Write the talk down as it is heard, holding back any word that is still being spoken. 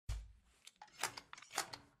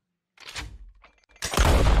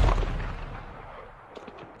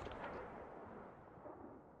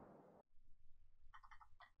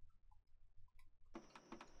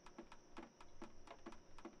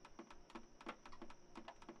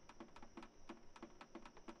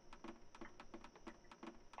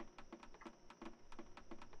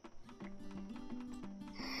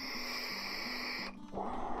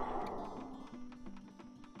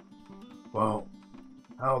Well,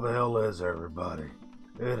 how the hell is everybody?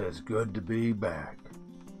 It is good to be back.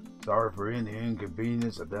 Sorry for any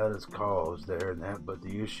inconvenience that has caused there and that, but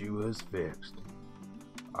the issue is fixed.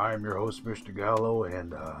 I am your host, Mr. Gallo,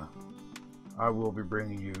 and I will be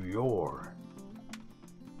bringing you your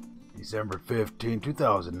December 15,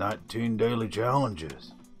 2019 daily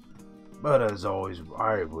challenges. But as always,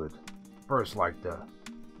 I would first like to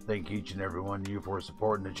thank each and every one of you for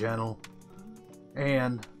supporting the channel.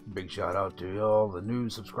 And big shout out to all the new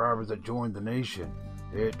subscribers that joined the nation.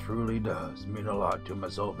 It truly does mean a lot to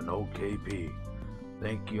myself and OKP.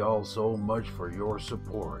 Thank you all so much for your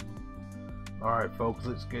support. Alright folks,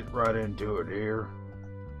 let's get right into it here.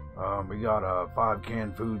 We got 5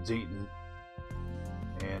 canned foods eaten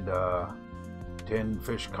and 10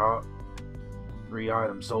 fish caught, 3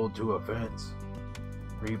 items sold to events,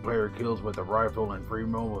 3 player kills with a rifle and free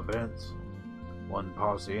roam events, 1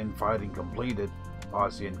 Posse Infighting completed.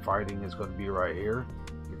 Posse Infighting is going to be right here.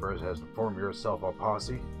 You first have to form yourself a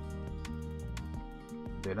posse.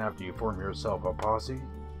 Then after you form yourself a posse,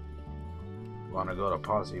 you want to go to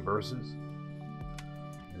Posse Versus.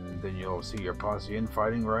 And then you'll see your Posse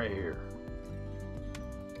Infighting right here.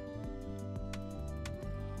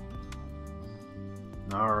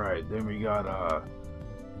 Alright, then we got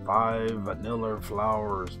 5 vanilla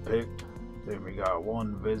flowers picked. Then we got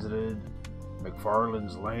 1 visited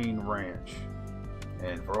MacFarlane's Lane Ranch.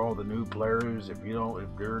 And for all the new players, if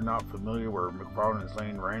you're not familiar where MacFarlane's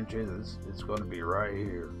Lane Ranch is, it's going to be right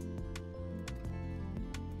here.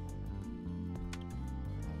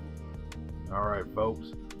 Alright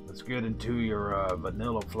folks, let's get into your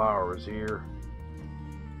vanilla flowers here.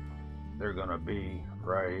 They're going to be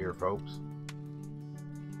right here, folks.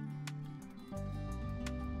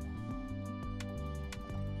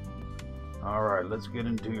 Alright, let's get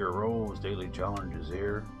into your Rolls daily challenges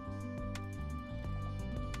here.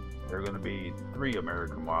 There are going to be 3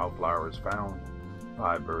 American wildflowers found,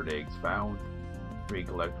 5 bird eggs found, 3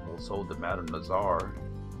 collectibles sold to Madam Nazar,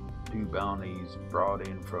 2 bounties brought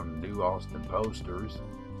in from New Austin posters,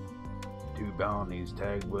 2 bounties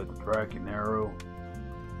tagged with a tracking arrow,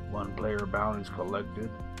 1 player bounties collected,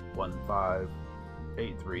 1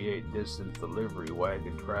 5838 Distance Delivery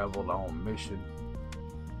Wagon traveled on mission,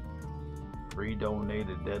 3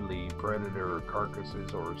 donated deadly predator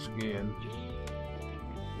carcasses or skin.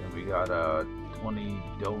 Then we got 20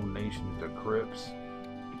 donations to Crips,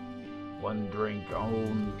 1 drink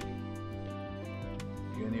owned.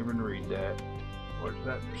 Can't even read that. What's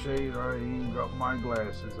that shade? I even got my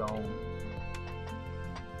glasses on.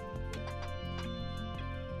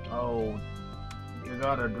 Oh, you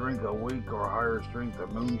gotta drink a week or higher strength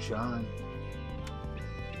of moonshine.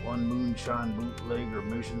 1 moonshine bootlegger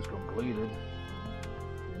missions completed.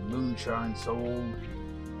 And moonshine sold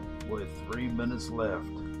with 3 minutes left.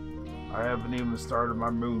 I haven't even started my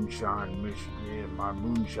moonshine mission yet, my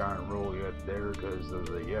moonshine roll yet there because of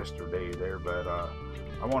the yesterday there, but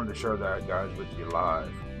I wanted to share that, guys, with you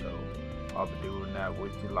live. So I'll be doing that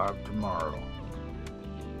with you live tomorrow.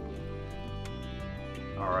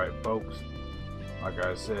 Alright folks, like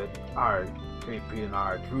I said, KP and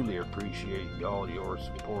I truly appreciate all your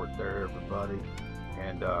support there, everybody.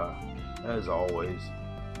 And as always,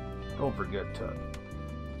 don't forget to,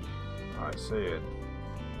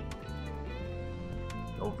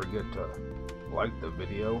 don't forget to like the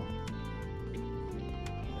video.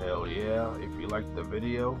 Hell yeah, if you like the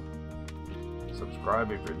video.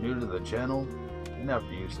 Subscribe if you're new to the channel. And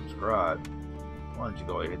after you subscribe, why don't you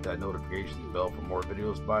go ahead and hit that notifications bell for more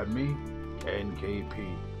videos by me and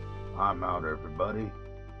KP. I'm out, everybody.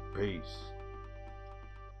 Peace.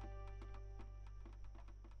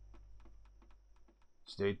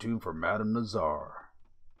 Stay tuned for Madam Nazar.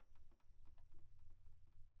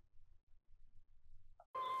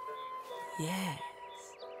 Yes,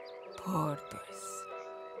 purpose,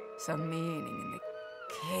 some meaning in the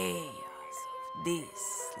chaos of this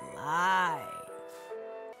life.